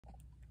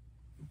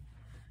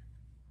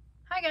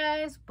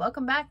Hi guys,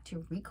 welcome back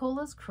to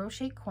Ricola's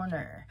Crochet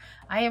Corner.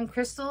 I am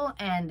Crystal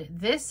and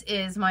this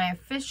is my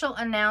official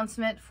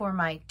announcement for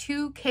my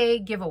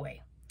 2K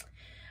giveaway.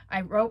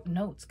 I wrote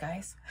notes,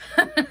 guys.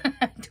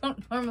 I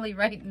don't normally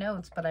write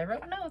notes, but I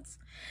wrote notes.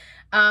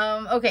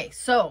 Okay,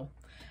 so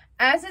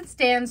as it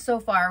stands so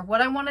far,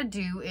 what I want to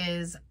do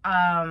is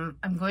I'm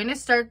going to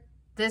start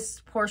this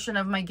portion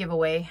of my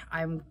giveaway.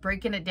 I'm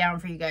breaking it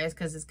down for you guys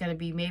because it's going to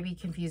be maybe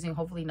confusing,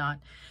 hopefully not.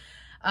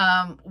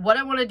 What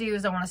I want to do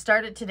is I want to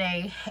start it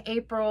today,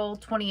 April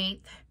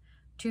 28th,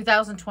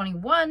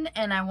 2021,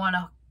 and I want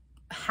to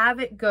have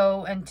it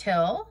go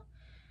until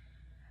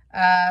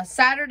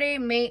Saturday,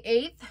 May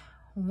 8th,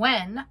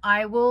 when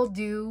I will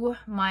do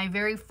my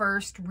very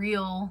first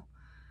real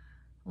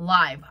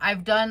live.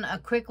 I've done a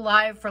quick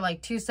live for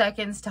like 2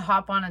 seconds to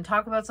hop on and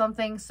talk about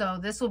something, so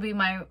this will be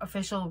my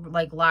official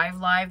like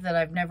live that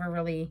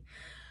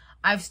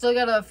I've still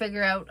got to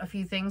figure out a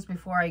few things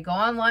before I go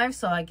on live,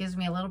 so it gives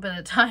me a little bit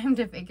of time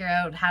to figure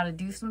out how to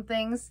do some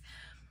things.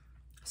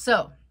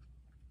 So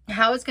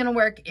how it's going to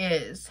work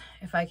is,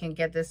 if I can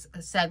get this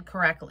said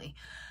correctly,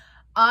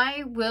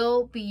 I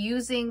will be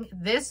using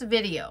this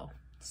video.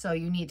 So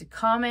you need to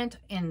comment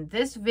in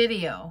this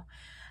video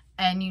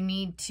and you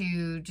need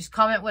to just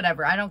comment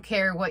whatever. I don't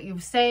care what you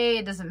say.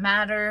 It doesn't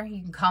matter.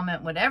 You can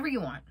comment whatever you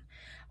want.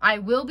 I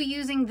will be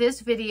using this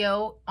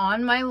video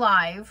on my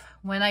live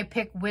when I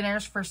pick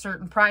winners for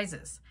certain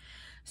prizes.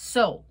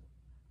 So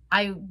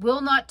I will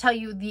not tell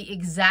you the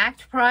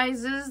exact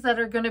prizes that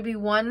are going to be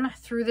won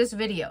through this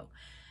video.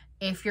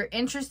 If you're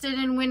interested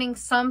in winning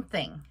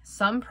something,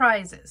 some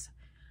prizes,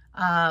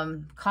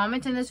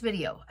 comment in this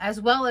video.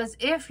 As well as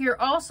if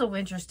you're also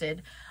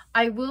interested,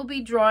 I will be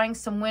drawing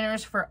some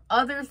winners for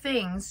other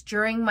things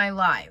during my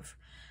live.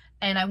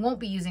 And I won't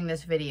be using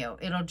this video.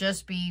 It'll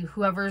just be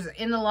whoever's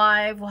in the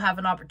live will have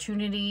an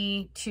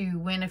opportunity to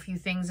win a few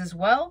things as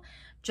well.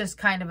 Just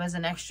kind of as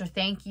an extra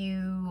thank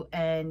you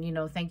and, you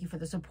know, thank you for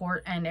the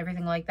support and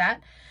everything like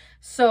that.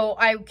 So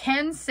I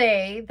can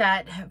say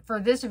that for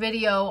this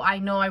video, I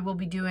know I will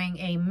be doing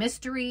a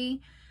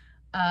mystery,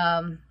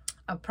 a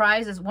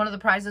prize. One of the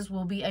prizes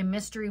will be a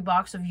mystery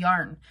box of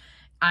yarn.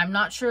 I'm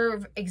not sure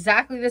of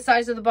exactly the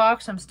size of the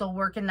box. I'm still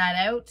working that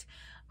out.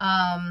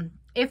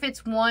 If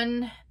it's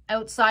one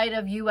outside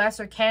of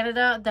US or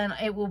Canada, then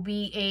it will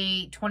be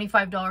a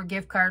 $25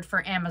 gift card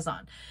for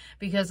Amazon,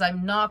 because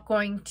I'm not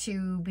going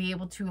to be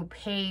able to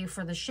pay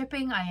for the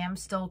shipping. I am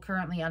still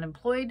currently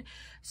unemployed,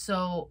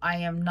 so I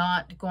am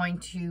not going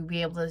to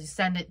be able to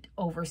send it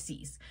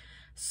overseas.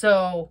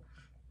 So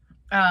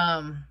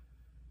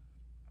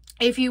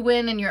if you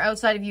win and you're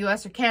outside of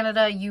US or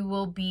Canada, you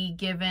will be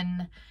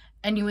given,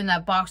 and you win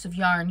that box of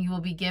yarn, you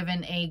will be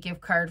given a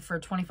gift card for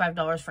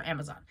 $25 for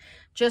Amazon,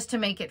 just to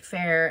make it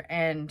fair,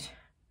 and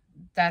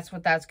that's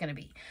what that's going to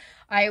be.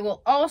 I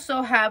will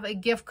also have a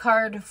gift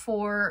card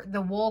for the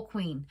Wool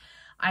Queen.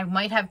 I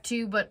might have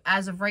two, but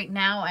as of right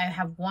now, I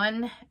have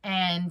one,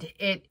 and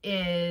it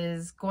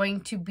is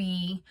going to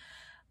be,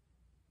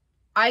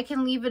 I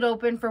can leave it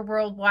open for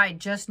worldwide.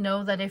 Just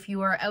know that if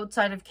you are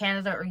outside of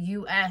Canada or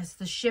US,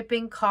 the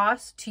shipping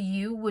cost to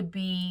you would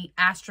be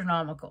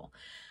astronomical.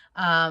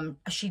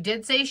 She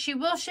did say she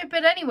will ship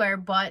it anywhere,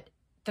 but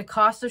the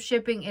cost of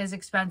shipping is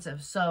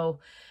expensive. So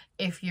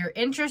if you're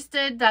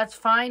interested, that's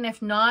fine.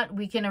 If not,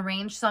 we can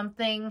arrange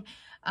something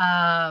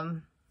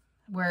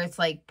where it's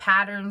like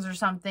patterns or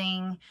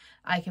something.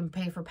 I can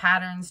pay for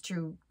patterns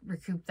to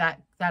recoup that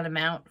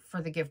amount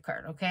for the gift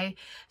card, okay?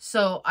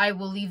 So I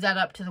will leave that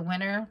up to the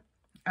winner,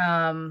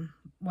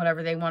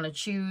 whatever they want to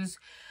choose,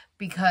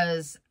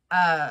 because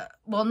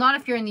well, not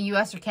if you're in the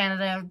US or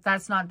Canada,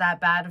 that's not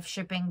that bad of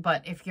shipping,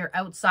 but if you're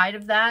outside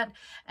of that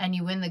and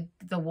you win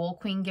the Wool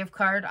Queen gift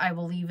card, I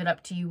will leave it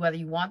up to you whether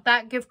you want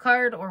that gift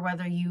card or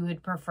whether you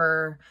would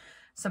prefer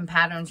some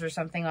patterns or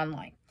something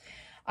online.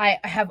 I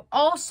have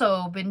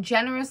also been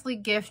generously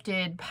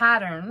gifted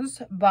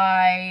patterns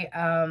by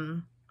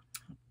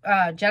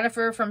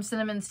Jennifer from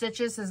Cinnamon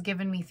Stitches has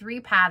given me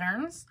 3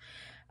 patterns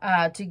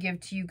to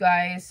give to you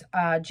guys.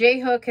 J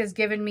Hook has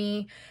given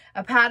me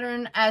a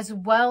pattern, as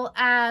well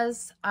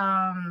as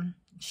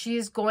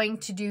she's going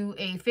to do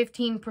a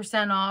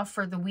 15% off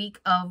for the week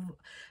of,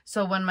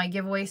 so when my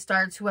giveaway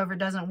starts, whoever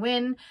doesn't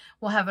win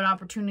will have an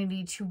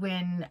opportunity to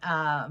win,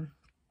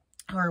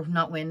 or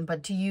not win,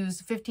 but to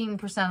use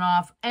 15%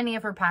 off any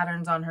of her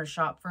patterns on her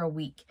shop for a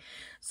week.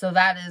 So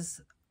that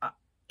is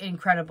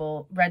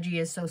incredible. Reggie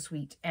is so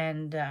sweet,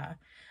 and I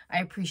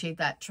appreciate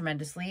that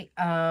tremendously.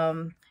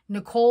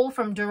 Nicole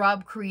from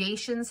Durab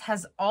Creations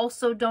has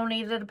also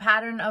donated a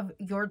pattern of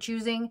your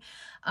choosing.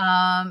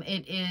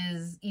 It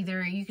is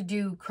either you could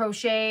do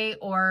crochet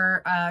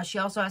or she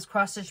also has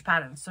cross stitch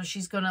patterns. So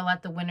she's going to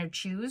let the winner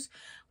choose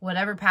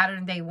whatever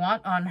pattern they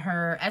want on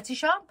her Etsy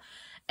shop.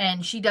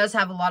 And she does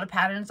have a lot of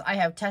patterns. I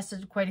have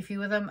tested quite a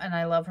few of them and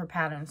I love her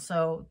patterns.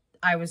 So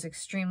I was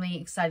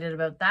extremely excited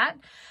about that.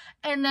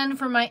 And then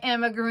for my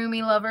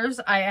amigurumi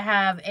lovers, I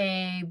have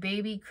a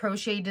baby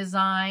crochet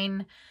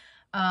design.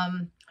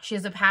 She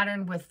has a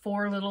pattern with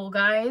 4 little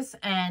guys,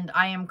 and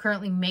I am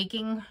currently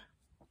making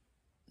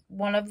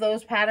one of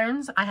those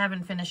patterns. I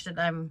haven't finished it.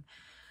 I'm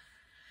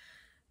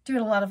doing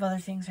a lot of other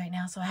things right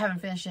now, so I haven't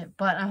finished it,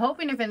 but I'm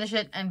hoping to finish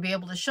it and be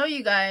able to show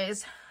you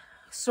guys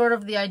sort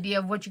of the idea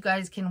of what you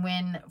guys can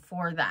win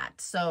for that.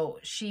 So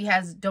she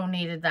has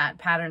donated that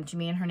pattern to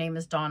me, and her name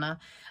is Donna.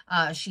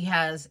 She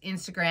has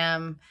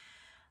Instagram,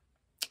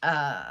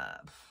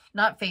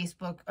 not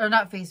Facebook, or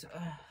not Facebook,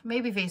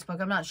 maybe Facebook,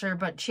 I'm not sure,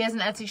 but she has an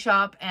Etsy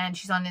shop and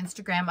she's on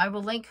Instagram. I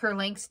will link her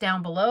links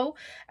down below,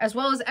 as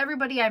well as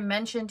everybody I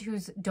mentioned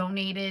who's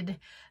donated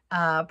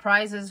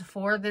prizes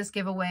for this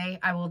giveaway.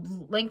 I will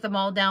link them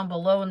all down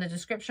below in the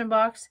description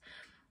box.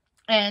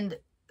 And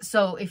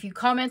so if you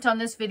comment on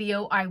this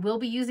video, I will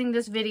be using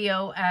this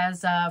video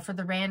as for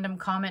the random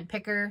comment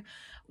picker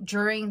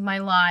during my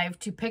live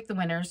to pick the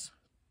winners.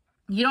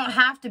 You don't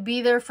have to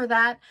be there for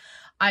that.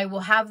 I will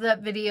have that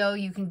video.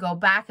 You can go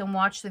back and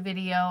watch the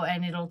video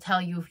and it'll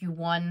tell you if you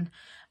won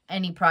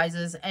any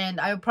prizes.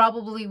 And I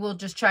probably will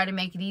just try to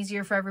make it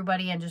easier for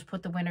everybody and just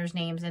put the winners'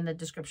 names in the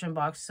description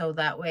box, so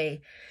that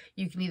way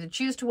you can either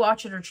choose to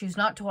watch it or choose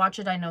not to watch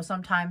it. I know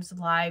sometimes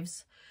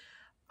lives,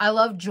 I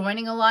love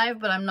joining a live,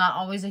 but I'm not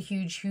always a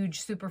huge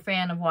super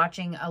fan of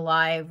watching a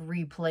live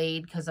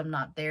replayed because I'm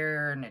not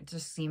there and it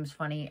just seems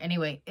funny.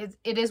 Anyway,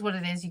 it is what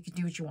it is. You can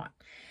do what you want.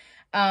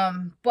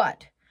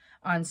 But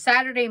on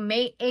Saturday,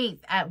 May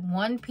 8th at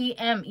 1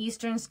 p.m.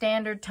 Eastern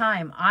Standard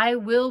Time, I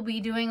will be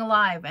doing a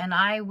live and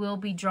I will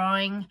be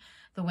drawing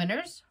the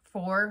winners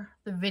for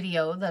the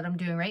video that I'm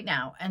doing right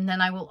now. And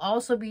then I will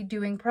also be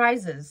doing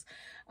prizes.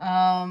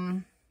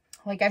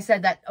 Like I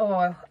said, I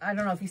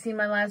don't know if you've seen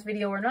my last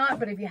video or not,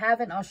 but if you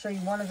haven't, I'll show you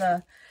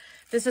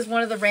this is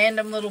one of the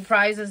random little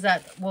prizes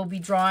that will be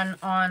drawn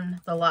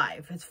on the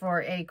live. It's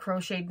for a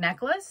crocheted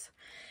necklace.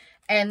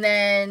 And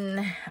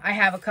then I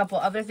have a couple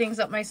other things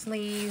up my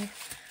sleeve.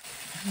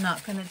 I'm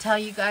not going to tell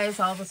you guys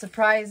all the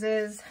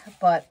surprises,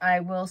 but I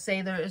will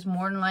say there is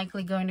more than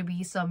likely going to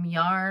be some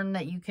yarn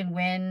that you can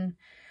win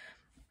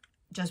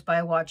just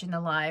by watching the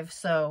live.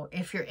 So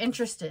if you're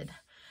interested,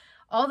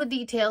 all the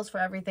details for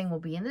everything will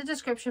be in the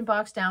description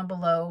box down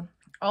below.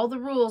 All the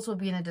rules will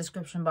be in the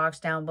description box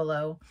down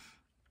below.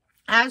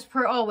 As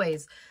per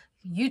always,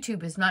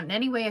 YouTube is not in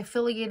any way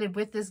affiliated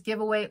with this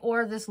giveaway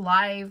or this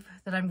live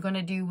that I'm going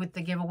to do with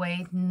the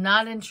giveaway. They're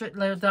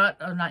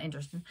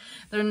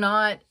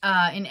not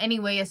in any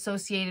way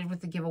associated with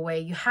the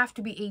giveaway. You have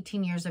to be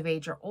 18 years of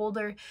age or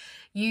older.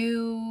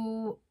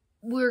 We're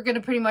going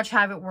to pretty much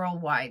have it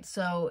worldwide.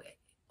 So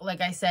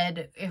like I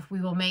said, if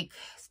we will make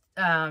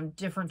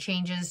different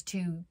changes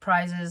to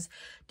prizes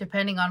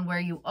depending on where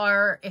you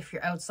are. If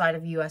you're outside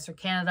of US or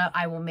Canada,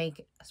 I will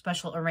make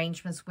special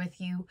arrangements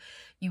with you.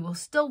 You will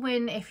still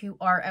win if you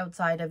are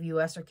outside of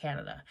US or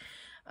Canada.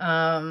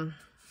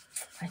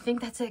 I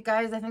think that's it,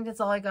 guys. I think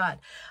that's all I got.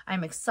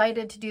 I'm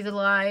excited to do the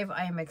live.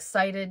 I am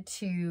excited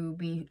to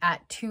be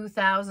at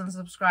 2,000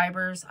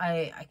 subscribers.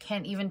 I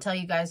can't even tell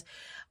you guys,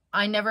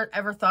 I never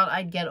ever thought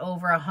I'd get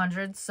over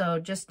 100. So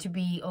just to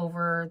be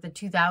over the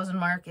 2,000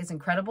 mark is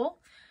incredible.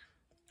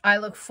 I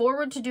look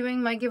forward to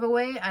doing my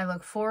giveaway. I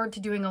look forward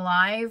to doing a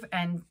live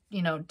and,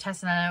 you know,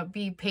 testing that out.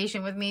 Be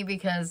patient with me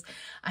because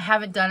I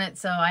haven't done it,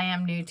 so I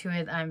am new to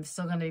it. I'm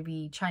still going to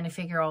be trying to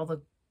figure all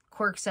the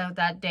quirks out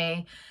that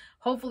day.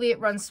 Hopefully it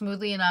runs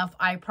smoothly enough.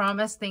 I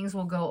promise things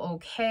will go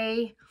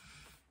okay.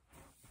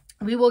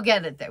 We will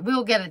get it there.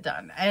 We'll get it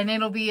done. And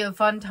it'll be a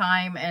fun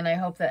time. And I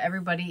hope that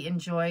everybody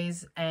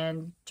enjoys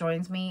and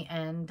joins me.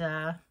 And,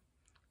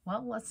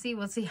 well, let's see.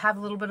 Have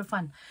a little bit of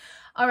fun.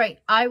 All right,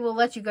 I will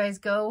let you guys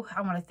go.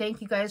 I want to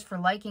thank you guys for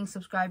liking,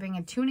 subscribing,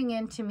 and tuning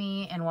in to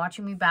me and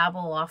watching me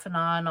babble off and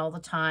on all the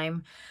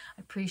time.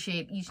 I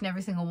appreciate each and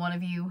every single one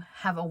of you.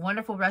 Have a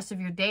wonderful rest of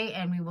your day,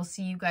 and we will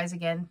see you guys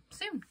again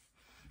soon.